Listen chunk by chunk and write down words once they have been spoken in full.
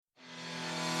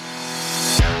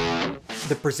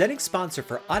The presenting sponsor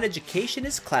for On Education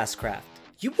is Classcraft.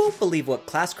 You won't believe what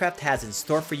Classcraft has in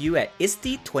store for you at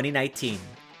ISTE 2019.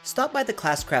 Stop by the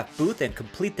Classcraft booth and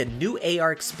complete the new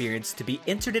AR experience to be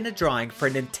entered in a drawing for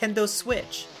a Nintendo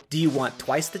Switch. Do you want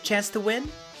twice the chance to win?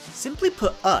 Simply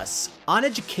put us, On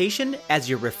Education, as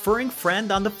your referring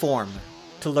friend on the form.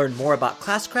 To learn more about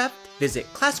Classcraft, visit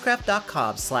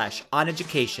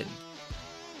classcraft.com/oneducation.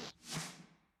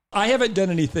 I haven't done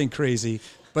anything crazy,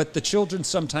 but the children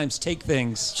sometimes take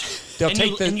things.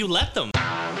 And you let them.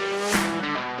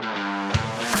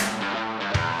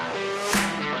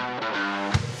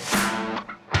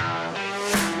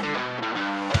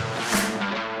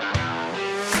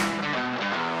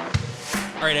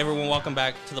 All right, everyone, welcome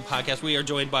back to the podcast. We are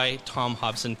joined by Tom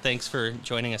Hobson. Thanks for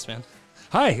joining us, man.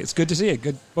 Hi, it's good to see you.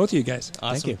 Good, both of you guys.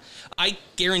 Awesome. Thank you. I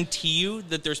guarantee you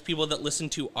that there's people that listen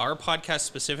to our podcast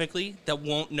specifically that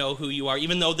won't know who you are,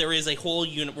 even though there is a whole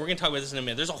we're going to talk about this in a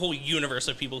minute. There's a whole universe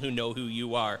of people who know who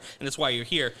you are, and that's why you're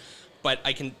here. But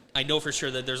I know for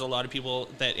sure that there's a lot of people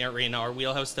that aren't right in our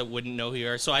wheelhouse that wouldn't know who you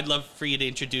are. So I'd love for you to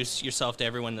introduce yourself to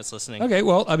everyone that's listening. Okay,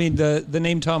 well, I mean, the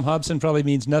name Tom Hobson probably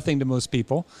means nothing to most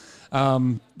people.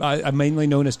 I'm mainly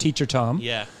known as Teacher Tom.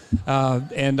 Yeah.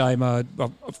 And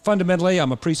fundamentally,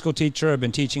 I'm a preschool teacher. I've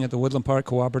been teaching at the Woodland Park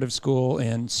Cooperative School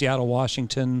in Seattle,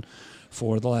 Washington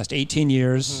for the last 18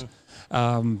 years.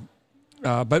 Mm-hmm.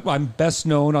 But I'm best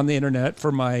known on the internet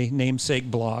for my namesake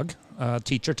blog,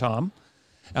 Teacher Tom.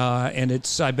 And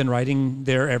I've been writing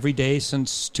there every day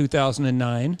since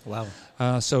 2009. Wow.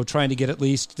 So trying to get at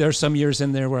least, there's some years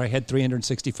in there where I had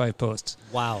 365 posts.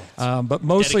 Wow. But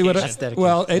mostly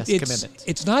commitment.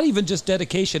 It's not even just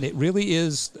dedication. It really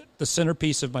is the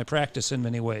centerpiece of my practice in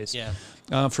many ways. Yeah.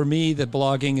 For me, the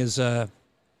blogging is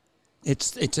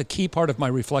it's a key part of my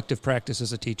reflective practice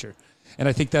as a teacher. And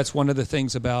I think that's one of the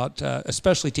things about,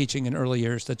 especially teaching in early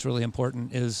years, that's really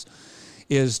important is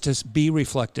to be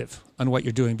reflective on what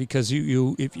you're doing, because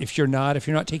if you're not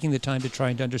taking the time to try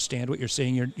and understand what you're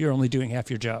saying, you're only doing half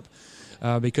your job,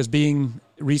 because being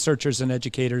researchers and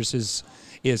educators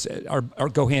are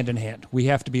go hand in hand. We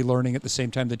have to be learning at the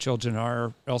same time the children are,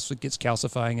 or else it gets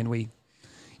calcifying and we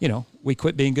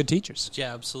quit being good teachers.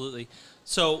 Yeah, absolutely.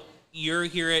 So you're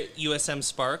here at USM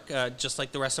Spark, just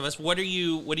like the rest of us. What are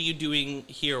you doing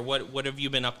here? What have you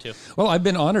been up to? Well, I've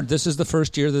been honored. This is the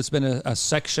first year there's been a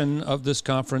section of this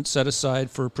conference set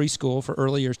aside for preschool, for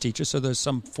early years teachers. So there's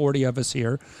some 40 of us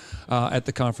here at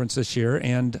the conference this year.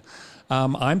 And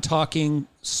I'm talking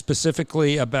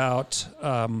specifically about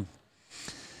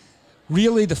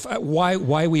really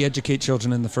why we educate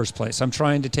children in the first place. I'm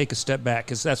trying to take a step back,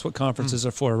 because that's what conferences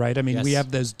are for, right? I mean, We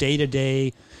have those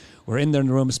day-to-day. We're in there in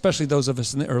the room, especially those of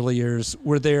us in the early years.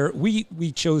 We're there. We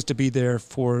chose to be there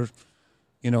for,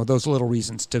 those little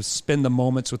reasons, to spend the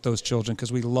moments with those children,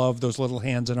 because we love those little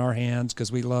hands in our hands,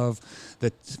 because we love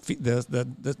the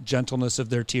gentleness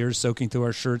of their tears soaking through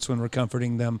our shirts when we're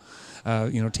comforting them,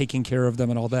 taking care of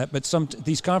them and all that. But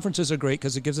these conferences are great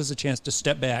because it gives us a chance to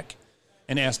step back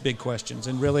and ask big questions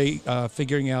and really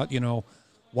figuring out,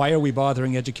 why are we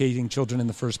bothering educating children in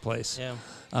the first place? Yeah.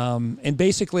 And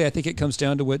basically, I think it comes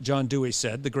down to what John Dewey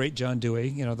said, the great John Dewey,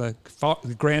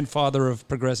 the grandfather of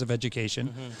progressive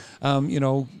education.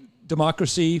 Mm-hmm.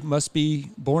 Democracy must be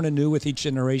born anew with each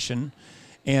generation,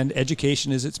 and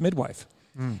education is its midwife.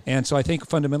 Mm. And so I think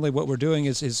fundamentally what we're doing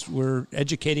is we're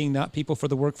educating not people for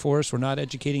the workforce. We're not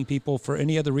educating people for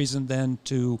any other reason than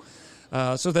so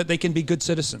that they can be good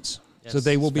citizens. Yes, so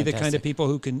they will be the kind of people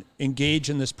who can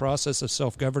engage in this process of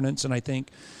self-governance. And I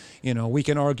think, we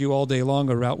can argue all day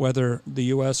long about whether the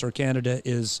U.S. or Canada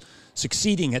is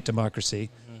succeeding at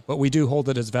democracy, but we do hold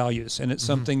it as values. And it's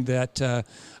something that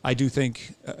I do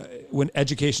think when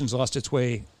education's lost its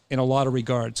way in a lot of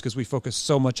regards, because we focus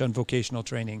so much on vocational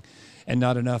training and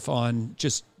not enough on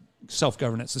just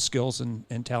self-governance, the skills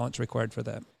and talents required for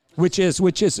that. Which is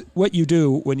what you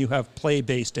do when you have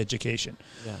play-based education,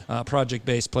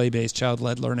 project-based, play-based,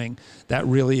 child-led learning. That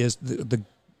really is the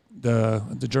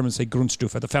Germans say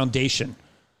Grundstufe, the foundation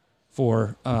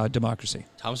for democracy.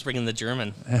 Tom's bringing the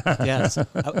German. Yes,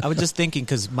 I was just thinking,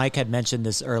 because Mike had mentioned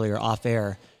this earlier off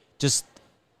air, just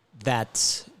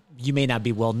that you may not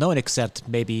be well known, except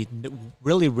maybe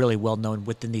really, really well known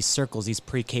within these circles, these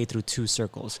pre-K through 2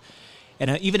 circles,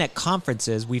 and even at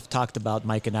conferences, we've talked about,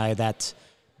 Mike and I, that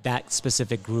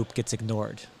specific group gets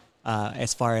ignored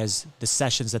as far as the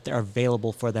sessions that are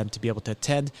available for them to be able to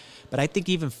attend. But I think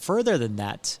even further than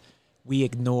that, we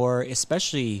ignore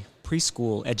especially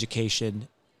preschool education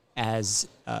as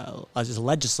a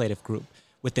legislative group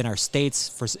within our states.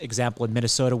 For example, in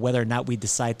Minnesota, whether or not we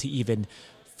decide to even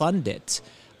fund it,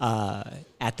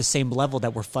 at the same level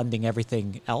that we're funding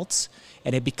everything else,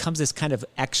 and it becomes this kind of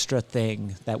extra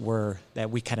thing that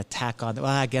we kind of tack on. Well,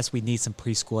 I guess we need some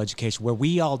preschool education, where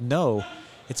we all know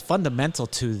it's fundamental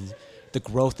to the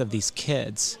growth of these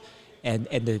kids, and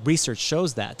the research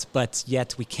shows that. But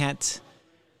yet we can't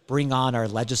bring on our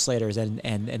legislators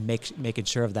and making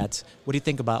sure of that. What do you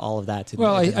think about all of that?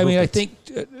 Well, I think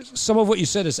some of what you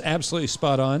said is absolutely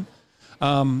spot on.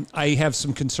 I have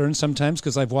some concerns sometimes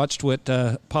because I've watched what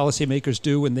policymakers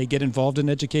do when they get involved in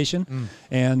education,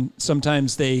 and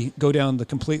sometimes they go down the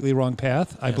completely wrong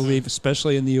path. I believe,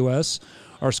 especially in the U.S.,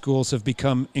 our schools have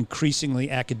become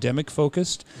increasingly academic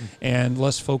focused and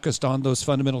less focused on those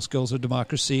fundamental skills of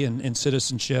democracy and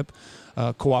citizenship,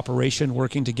 cooperation,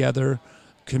 working together,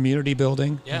 community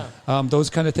building,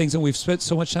 those kind of things. And we've spent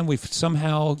so much time. We've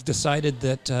somehow decided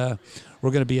that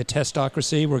we're going to be a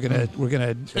testocracy. We're going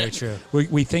to. Very true.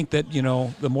 We think that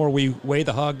the more we weigh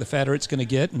the hog, the fatter it's going to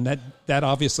get, and that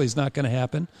obviously is not going to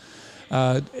happen.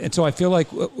 And so I feel like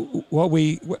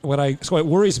so it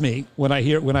worries me when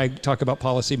I talk about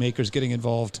policymakers getting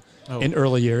involved in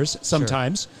early years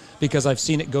sometimes, because I've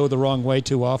seen it go the wrong way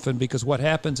too often. Because what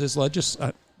happens is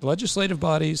legislative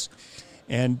bodies,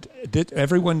 and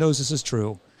everyone knows this is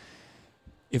true,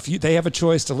 if they have a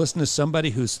choice to listen to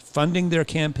somebody who's funding their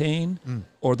campaign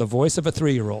or the voice of a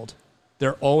 3-year-old,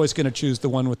 they're always going to choose the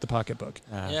one with the pocketbook.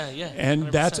 And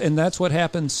 100%. That's what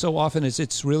happens so often. Is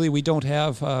it's really we don't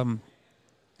have kind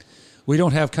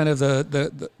of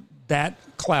that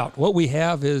clout. What we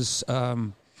have is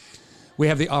we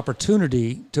have the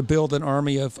opportunity to build an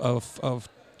army of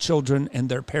children and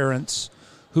their parents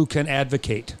who can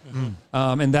advocate.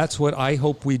 And that's what I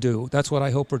hope we do. That's what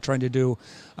I hope we're trying to do.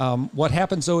 What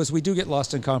happens, though, is we do get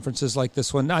lost in conferences like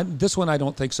this one. This one I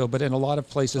don't think so, but in a lot of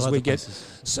places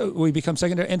we become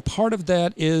secondary. And part of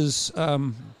that is,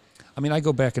 I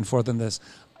go back and forth on this.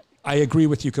 I agree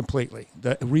with you completely.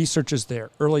 The research is there.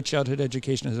 Early childhood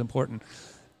education is important.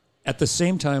 At the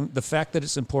same time, the fact that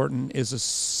it's important is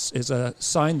a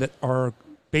sign that our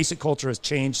basic culture has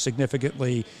changed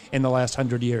significantly in the last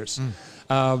 100 years.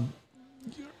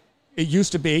 It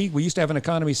used to be, we used to have an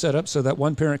economy set up so that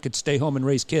one parent could stay home and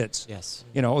raise kids. Yes.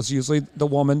 It was usually the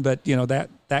woman, but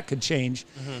that could change.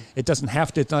 It doesn't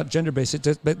have to, it's not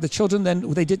gender-based. But the children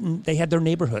then, they had their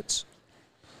neighborhoods.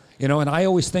 And I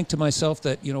always think to myself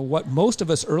that, what most of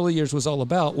us early years was all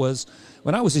about was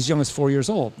when I was as young as 4 years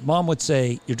old, Mom would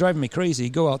say, "You're driving me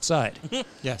crazy, go outside."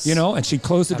 Yes. And she'd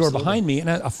close the door behind me, and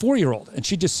a 4-year-old, and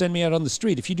she'd just send me out on the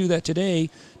street. If you do that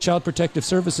today, Child Protective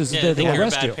Services is there to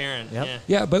arrest you. Parent. Yep.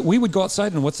 Yeah, but we would go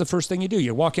outside, and what's the first thing you do?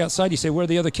 You walk outside, you say, "Where are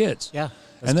the other kids?" Yeah.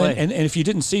 And then, and if you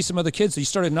didn't see some other kids, you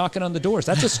started knocking on the doors.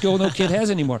 That's a skill no kid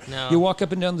has anymore. No. You walk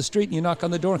up and down the street and you knock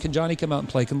on the door. And can Johnny come out and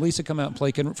play? Can Lisa come out and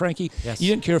play? Can Frankie? Yes. You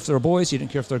didn't care if they're boys. You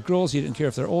didn't care if they're girls. You didn't care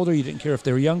if they're older. You didn't care if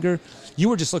they were younger. You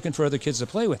were just looking for other kids to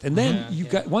play with. And then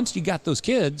once you got those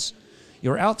kids,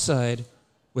 you're outside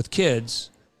with kids,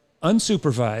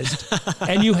 unsupervised,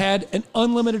 and you had an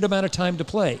unlimited amount of time to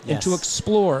play and to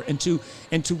explore and to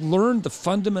learn the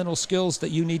fundamental skills that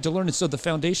you need to learn. And so the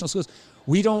foundational skills.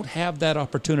 We don't have that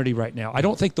opportunity right now. I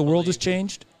don't think the world has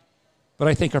changed, but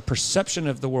I think our perception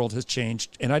of the world has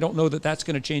changed, and I don't know that that's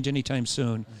going to change anytime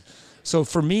soon. So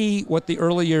for me, what the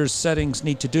early years settings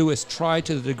need to do is try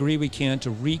to the degree we can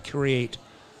to recreate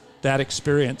that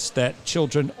experience that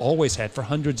children always had for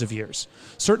hundreds of years.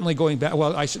 Certainly going back,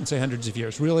 well, I shouldn't say hundreds of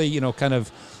years, really, kind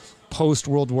of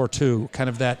post-World War II, kind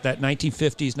of that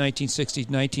 1950s, 1960s,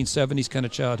 1970s kind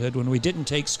of childhood when we didn't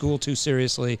take school too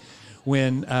seriously,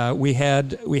 when we had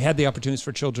the opportunities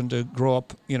for children to grow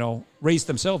up, raise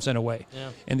themselves in a way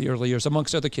in the early years,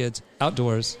 amongst other kids,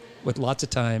 outdoors, with lots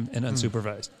of time and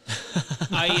unsupervised.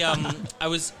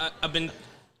 I've been,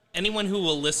 anyone who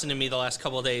will listen to me the last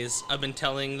couple of days, I've been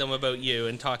telling them about you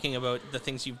and talking about the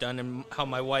things you've done and how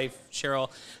my wife, Cheryl,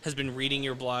 has been reading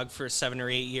your blog for 7 or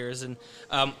 8 years. And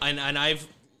I've,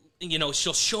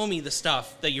 she'll show me the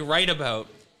stuff that you write about,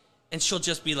 and she'll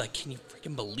just be like, "Can you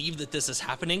freaking believe that this is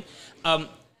happening?" I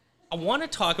want to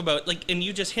talk about, and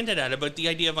you just hinted at it, about the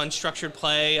idea of unstructured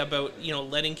play, about,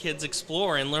 letting kids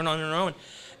explore and learn on their own.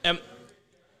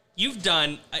 You've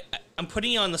done, I'm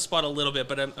putting you on the spot a little bit,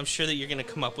 but I'm sure that you're going to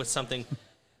come up with something.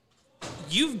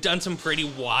 You've done some pretty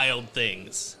wild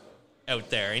things out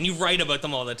there, and you write about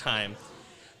them all the time.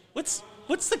 What's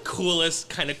the coolest,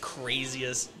 kind of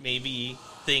craziest, maybe,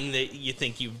 thing that you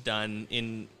think you've done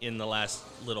in the last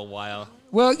little while?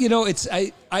 Well,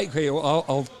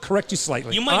 I'll correct you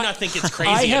slightly. You might not think it's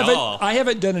crazy at all. I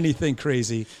haven't done anything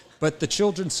crazy, but the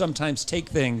children sometimes take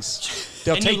things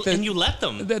they'll and take and you let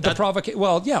them. The provocation.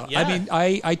 Well, yeah. Yeah. I mean,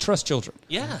 I trust children.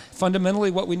 Yeah.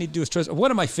 Fundamentally, what we need to do is trust.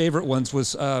 One of my favorite ones was,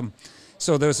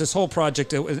 so there was this whole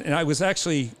project, and I was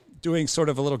actually doing sort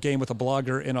of a little game with a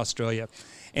blogger in Australia.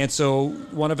 And so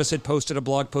one of us had posted a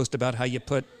blog post about how you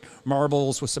put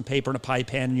marbles with some paper in a pie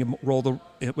pan, and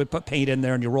you put paint in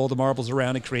there, and you roll the marbles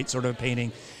around and create sort of a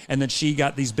painting. And then she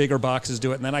got these bigger boxes to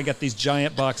do it, and then I got these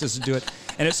giant boxes to do it.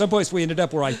 And at some points we ended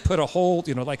up where I put a whole,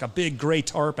 like a big gray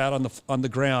tarp out on the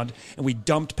ground, and we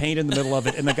dumped paint in the middle of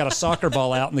it, and then got a soccer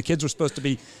ball out, and the kids were supposed to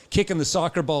be kicking the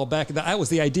soccer ball back. That was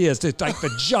the idea, is to like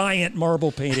the giant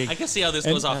marble painting. I can see how this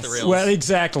goes off the rails. Well,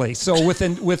 exactly. So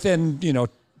within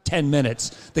 10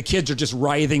 minutes, the kids are just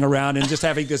writhing around and just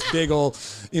having this big old,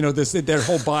 their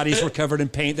whole bodies were covered in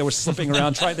paint. They were slipping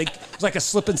around, it was like a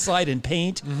slip and slide in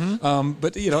paint. Mm-hmm.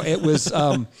 But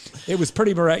it was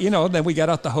pretty miraculous. And then we got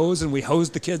out the hose and we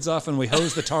hosed the kids off and we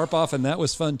hosed the tarp off, and that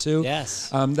was fun too.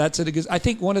 Yes. That's it. I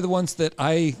think one of the ones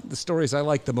the stories I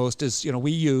like the most is,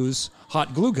 we use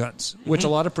hot glue guns, which a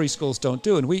lot of preschools don't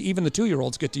do. And even the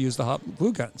 2-year-olds get to use the hot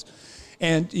glue guns.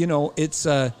 And, it's,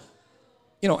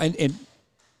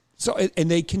 So, and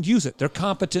they can use it. They're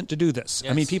competent to do this.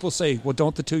 Yes. I mean, people say, well,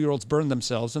 don't the 2-year-olds burn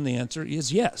themselves? And the answer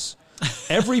is yes.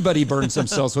 Everybody burns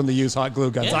themselves when they use hot glue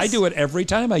guns. Yes. I do it every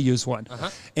time I use one.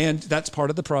 And that's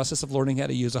part of the process of learning how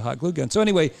to use a hot glue gun. So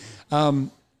anyway,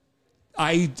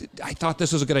 I thought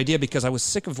this was a good idea because I was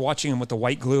sick of watching them with the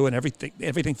white glue and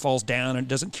everything falls down and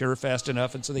doesn't cure fast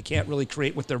enough. And so they can't really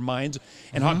create with their minds.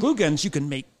 And hot glue guns, you can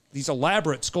make these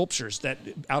elaborate sculptures that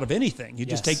out of anything. You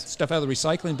just take stuff out of the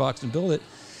recycling box and build it.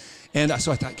 And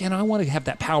so I thought, I want to have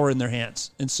that power in their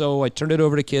hands. And so I turned it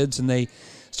over to kids, and they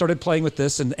started playing with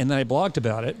this, and then I blogged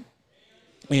about it.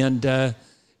 And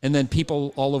then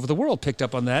people all over the world picked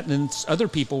up on that, and then other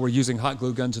people were using hot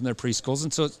glue guns in their preschools.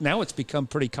 And so now it's become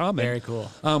pretty common. Very cool.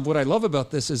 What I love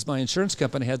about this is my insurance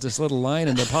company has this little line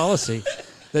in their policy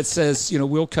that says,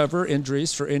 we'll cover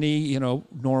injuries for any,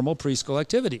 normal preschool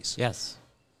activities. Yes.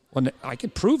 When I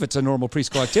could prove it's a normal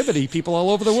preschool activity, people all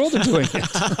over the world are doing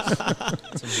it.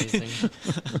 That's amazing.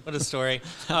 What a story.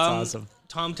 That's awesome.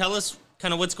 Tom, tell us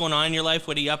kind of what's going on in your life.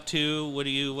 What are you up to?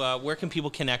 Where can people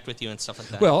connect with you and stuff like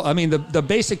that? Well, I mean, the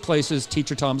basic place is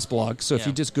Teacher Tom's blog. So if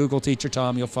you just Google Teacher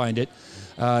Tom, you'll find it.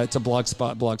 It's a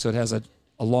Blogspot blog, so it has a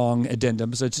long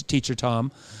addendum. So it's Teacher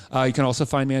Tom. You can also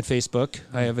find me on Facebook.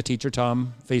 I have a Teacher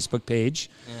Tom Facebook page.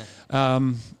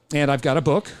 Yeah. And I've got a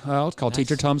book. It's called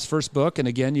Teacher Tom's First Book. And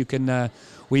again, you can,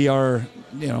 we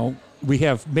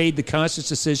have made the conscious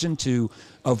decision to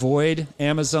avoid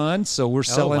Amazon. So we're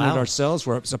selling it ourselves.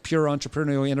 It's a pure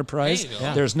entrepreneurial enterprise.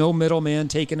 There's no middleman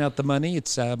taking out the money.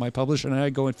 It's my publisher and I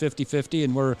going 50-50,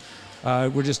 and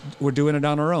we're doing it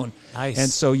on our own. Nice. And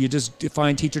so you just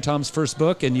find Teacher Tom's First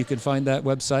Book, and you can find that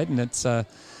website, and it's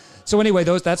so anyway,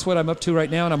 that's what I'm up to right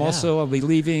now, and I'll be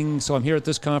leaving. So I'm here at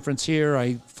this conference here.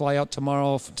 I fly out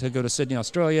tomorrow to go to Sydney,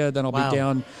 Australia. Then I'll be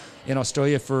down in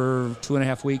Australia for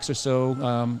 2.5 weeks or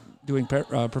so, doing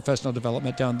professional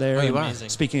development down there. Oh, you are. Amazing.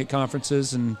 Speaking at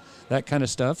conferences and that kind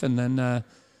of stuff, and then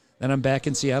I'm back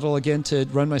in Seattle again to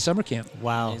run my summer camp.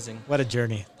 Wow. Amazing. What a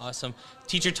journey. Awesome.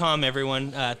 Teacher Tom,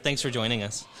 everyone, thanks for joining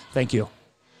us. Thank you.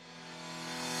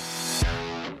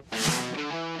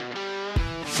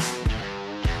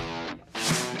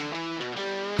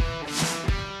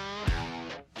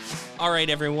 All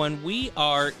right, everyone. We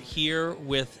are here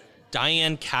with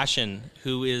Diane Cashin,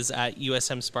 who is at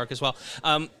USM Spark as well.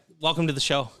 Welcome to the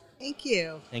show. Thank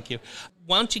you. Thank you.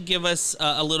 Why don't you give us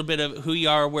a little bit of who you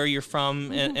are, where you're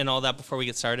from, and all that before we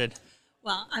get started?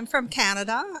 Well, I'm from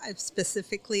Canada. I'm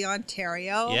specifically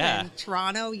Ontario. Yeah. And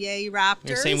Toronto, yay, Raptors.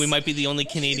 You're saying we might be the only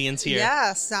Canadians here.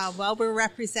 Yes. Well, we're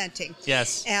representing.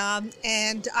 Yes.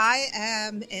 And I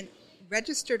am an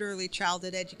registered early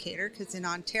childhood educator because in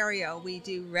Ontario we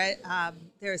do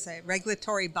there's a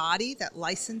regulatory body that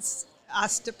licenses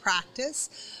us to practice,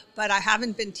 but I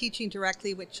haven't been teaching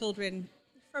directly with children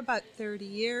for about 30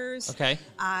 years. Okay.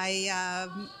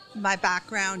 My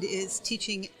background is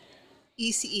teaching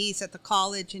ECEs at the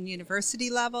college and university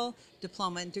level,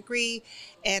 diploma and degree,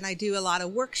 and I do a lot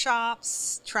of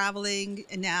workshops, traveling,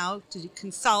 and now to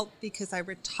consult because I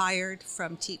retired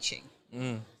from teaching.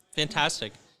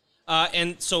 Fantastic.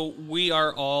 And so we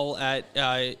are all at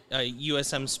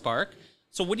USM Spark.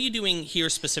 So what are you doing here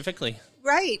specifically?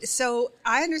 Right. So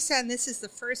I understand this is the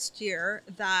first year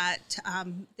that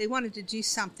they wanted to do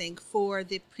something for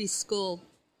the preschool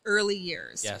early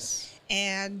years. Yes.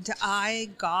 And I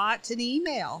got an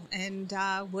email, and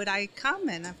would I come?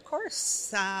 And of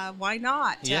course, why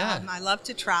not? Yeah. I love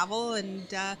to travel and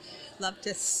love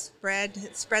to spread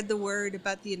the word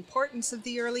about the importance of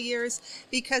the early years,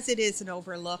 because it is an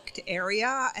overlooked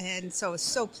area. And so I was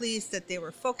so pleased that they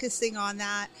were focusing on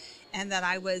that, and that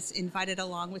I was invited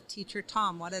along with teacher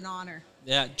Tom. What an honor.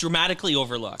 Yeah, dramatically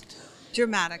overlooked.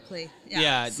 Dramatically.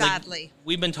 Yeah, sadly. Like,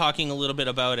 we've been talking a little bit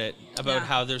about it, about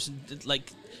how there's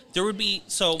like, there would be,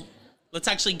 so let's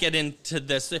actually get into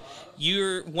this.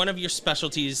 One of your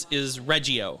specialties is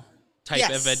Reggio type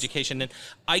of education, and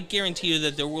I guarantee you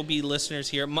that there will be listeners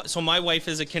here. So my wife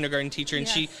is a kindergarten teacher, and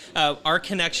she, our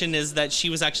connection is that she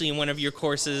was actually in one of your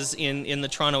courses in the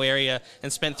Toronto area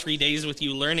and spent 3 days with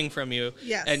you learning from you.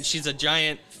 Yes. And she's a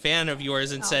giant fan of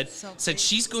yours, and said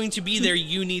she's going to be there.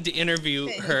 You need to interview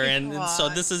her, and so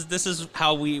this is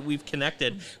how we've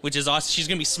connected, which is awesome. She's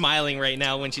gonna be smiling right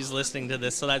now when she's listening to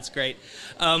this, so that's great.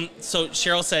 So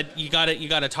Cheryl said you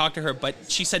gotta talk to her, but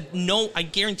she said no. I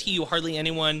guarantee you, hardly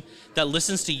anyone that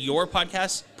listens to your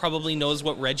podcast probably knows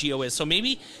what Reggio is. So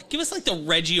maybe give us like the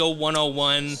Reggio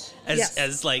 101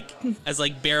 as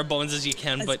like bare bones as you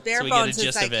can, but so we get a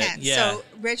gist of it. Yeah. So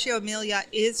Reggio Emilia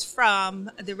is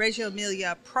from the Reggio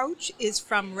Emilia approach is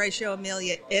from Reggio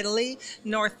Emilia, Italy,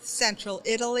 north central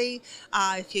Italy.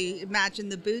 If you imagine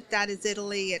the boot, that is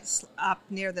Italy. It's up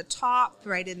near the top,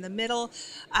 right in the middle.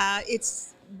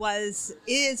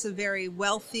 Is a very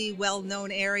wealthy,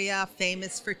 well-known area,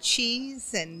 famous for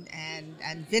cheese and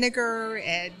vinegar,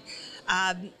 and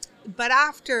but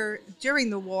during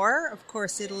the war, of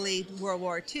course, World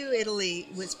War II, Italy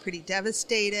was pretty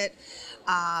devastated.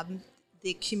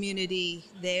 The community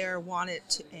there wanted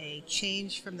a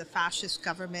change from the fascist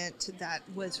government that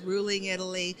was ruling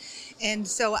Italy, and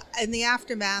so in the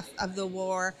aftermath of the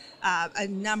war, a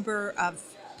number of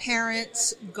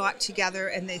parents got together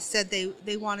and they said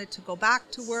they wanted to go back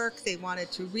to work, they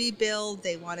wanted to rebuild,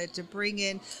 they wanted to bring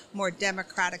in more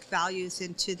democratic values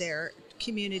into their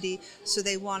community, so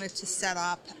they wanted to set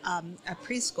up a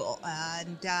preschool.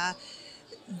 And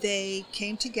they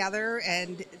came together,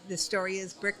 and the story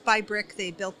is brick by brick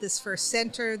they built this first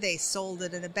center. They sold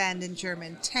it an abandoned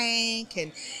German tank,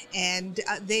 and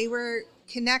they were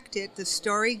connected, the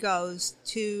story goes,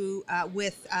 to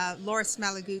with Loris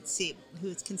Malaguzzi,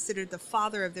 who's considered the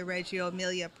father of the Reggio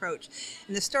Emilia approach.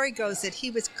 And the story goes that he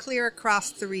was clear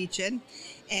across the region,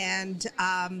 and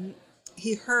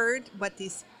he heard what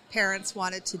these parents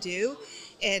wanted to do.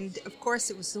 And of course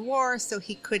it was the war, so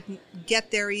he couldn't get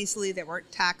there easily. There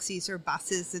weren't taxis or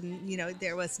buses, and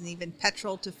there wasn't even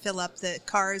petrol to fill up the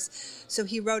cars. So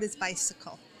he rode his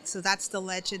bicycle. So that's the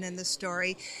legend and the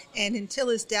story. And until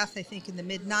his death, I think in the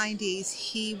mid-90s,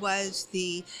 he was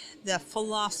the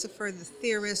philosopher, the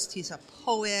theorist. He's a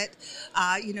poet,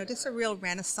 just a real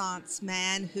Renaissance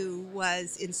man who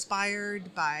was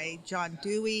inspired by John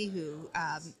Dewey, who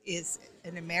is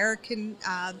an American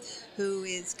who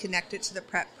is connected to the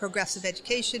progressive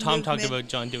education movement. Talked about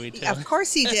John Dewey too. Of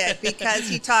course he did, because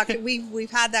he talked.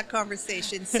 We've had that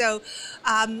conversation. So,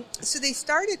 so they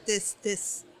started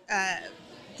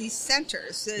these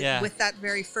centers with that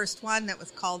very first one that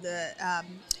was called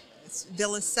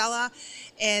Villa Sella,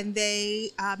 and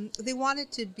they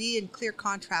wanted to be in clear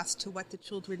contrast to what the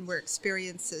children were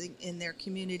experiencing in their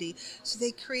community. So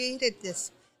they created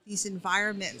these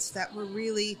environments that were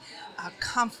really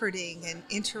comforting and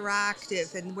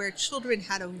interactive, and where children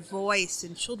had a voice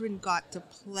and children got to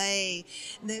play.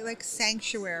 And they like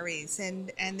sanctuaries,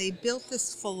 and they built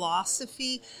this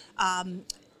philosophy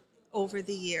over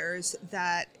the years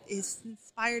that is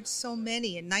inspired so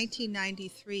many. In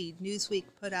 1993, Newsweek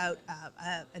put out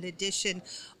an edition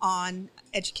on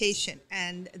education,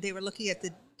 and they were looking at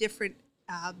the different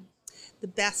the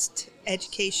best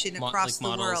education across the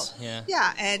world.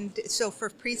 Yeah, and so for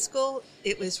preschool,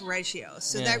 it was Reggio.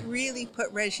 So that really put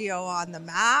Reggio on the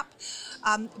map.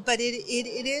 But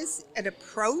it is an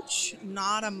approach,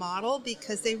 not a model,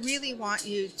 because they really want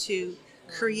you to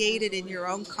create it in your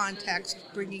own context,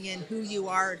 bringing in who you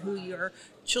are and who your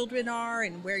children are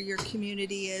and where your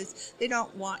community is. They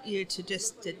don't want you to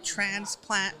just to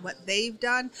transplant what they've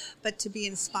done, but to be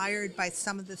inspired by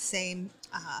some of the same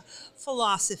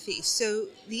philosophy. So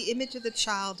the image of the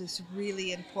child is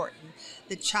really important.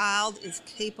 The child is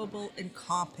capable and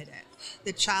competent.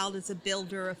 The child is a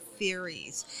builder of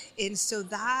theories. And so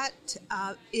that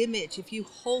image, if you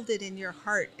hold it in your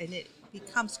heart and it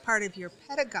becomes part of your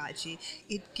pedagogy,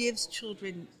 it gives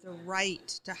children the right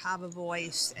to have a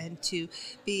voice and to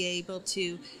be able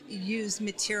to use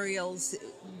materials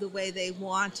the way they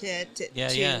want it to.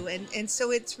 And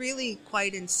so it's really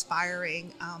quite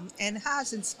inspiring, and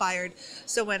has inspired.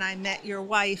 So when I met your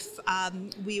wife,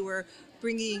 we were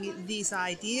bringing these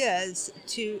ideas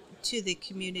to the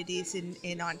communities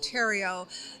in Ontario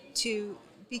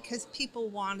because people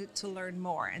wanted to learn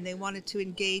more and they wanted to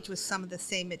engage with some of the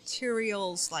same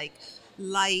materials like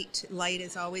light. Light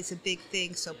is always a big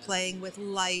thing. So playing with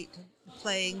light,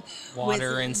 playing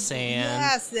water with, and sand.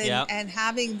 Yes, and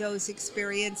having those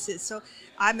experiences. So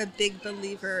I'm a big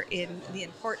believer in the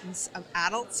importance of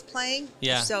adults playing.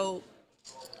 Yeah. So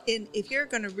if you're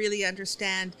going to really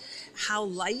understand how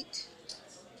light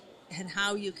and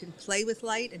how you can play with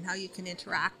light and how you can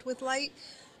interact with light,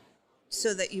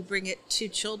 so that you bring it to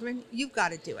children, you've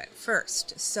got to do it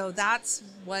first. So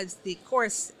was the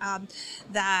course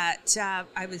that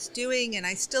I was doing, and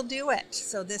I still do it.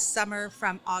 So this summer,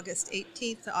 from August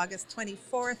 18th to August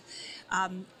 24th,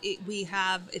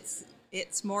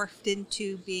 it's morphed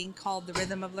into being called the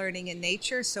Rhythm of Learning in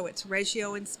Nature. So it's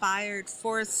Reggio inspired,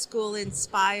 Forest School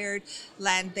inspired,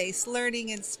 land-based learning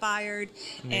inspired.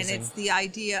 Amazing. And it's the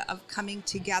idea of coming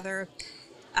together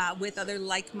with other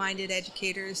like-minded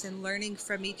educators and learning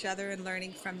from each other and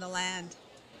learning from the land.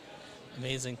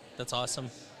 Amazing. That's awesome.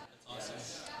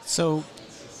 So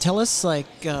tell us,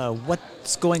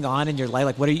 what's going on in your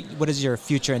life? What is your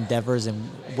future endeavors, and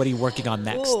what are you working on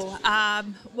next?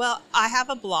 Well, I have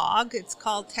a blog. It's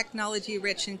called Technology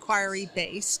Rich Inquiry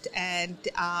Based, and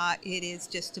it is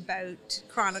just about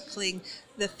chronicling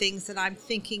the things that I'm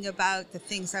thinking about, the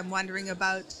things I'm wondering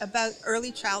about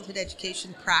early childhood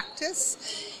education practice.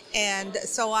 And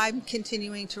so I'm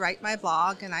continuing to write my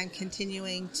blog, and I'm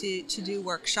continuing to do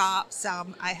workshops.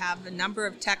 I have a number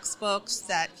of textbooks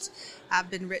that have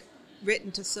been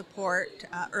written to support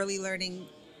early learning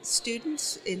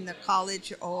students in the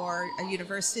college or a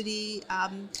university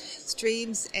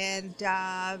streams, and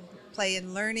play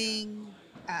and learning,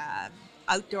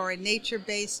 outdoor and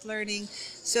nature-based learning.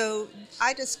 So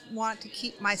I just want to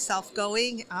keep myself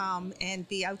going and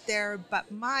be out there.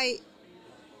 But my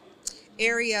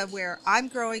area where I'm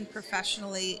growing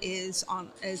professionally is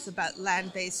about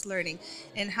land-based learning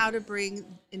and how to bring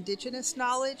Indigenous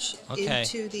knowledge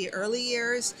into the early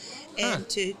years, and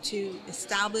to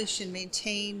establish and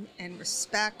maintain and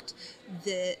respect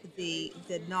the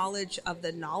knowledge of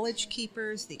the knowledge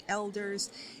keepers, the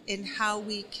elders, and how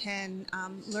we can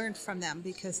learn from them,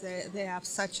 because they have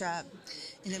such an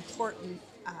important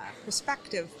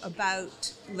perspective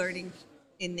about learning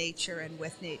in nature and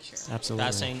with nature. Absolutely.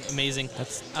 Fascinating. Amazing.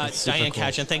 That's Diane cool.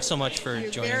 Katchen, thanks so much for You're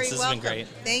joining very us. This welcome. has been great.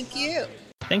 Thank you.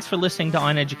 Thanks for listening to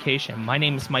On Education. My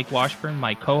name is Mike Washburn.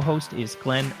 My co-host is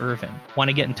Glenn Irvin. Want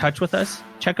to get in touch with us?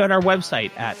 Check out our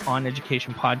website at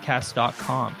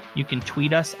oneducationpodcast.com. You can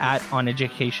tweet us at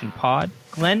oneducationpod.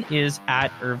 Glenn is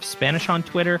at Irv Spanish on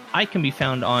Twitter. I can be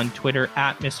found on Twitter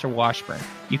at Mr. Washburn.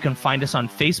 You can find us on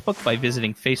Facebook by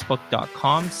visiting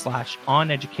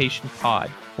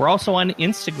facebook.com/oneducationpod. We're also on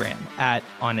Instagram at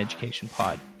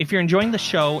oneducationpod. If you're enjoying the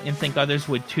show and think others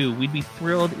would too, we'd be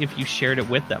thrilled if you shared it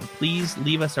with them. Please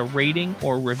leave us a rating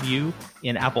or review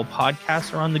in Apple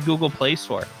Podcasts or on the Google Play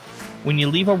Store. When you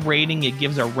leave a rating, it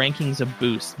gives our rankings a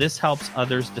boost. This helps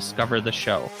others discover the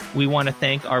show. We want to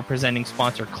thank our presenting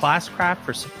sponsor, Classcraft,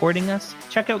 for supporting us.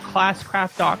 Check out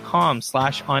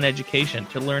classcraft.com/oneducation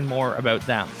to learn more about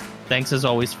them. Thanks as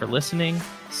always for listening.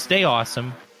 Stay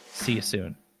awesome. See you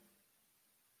soon.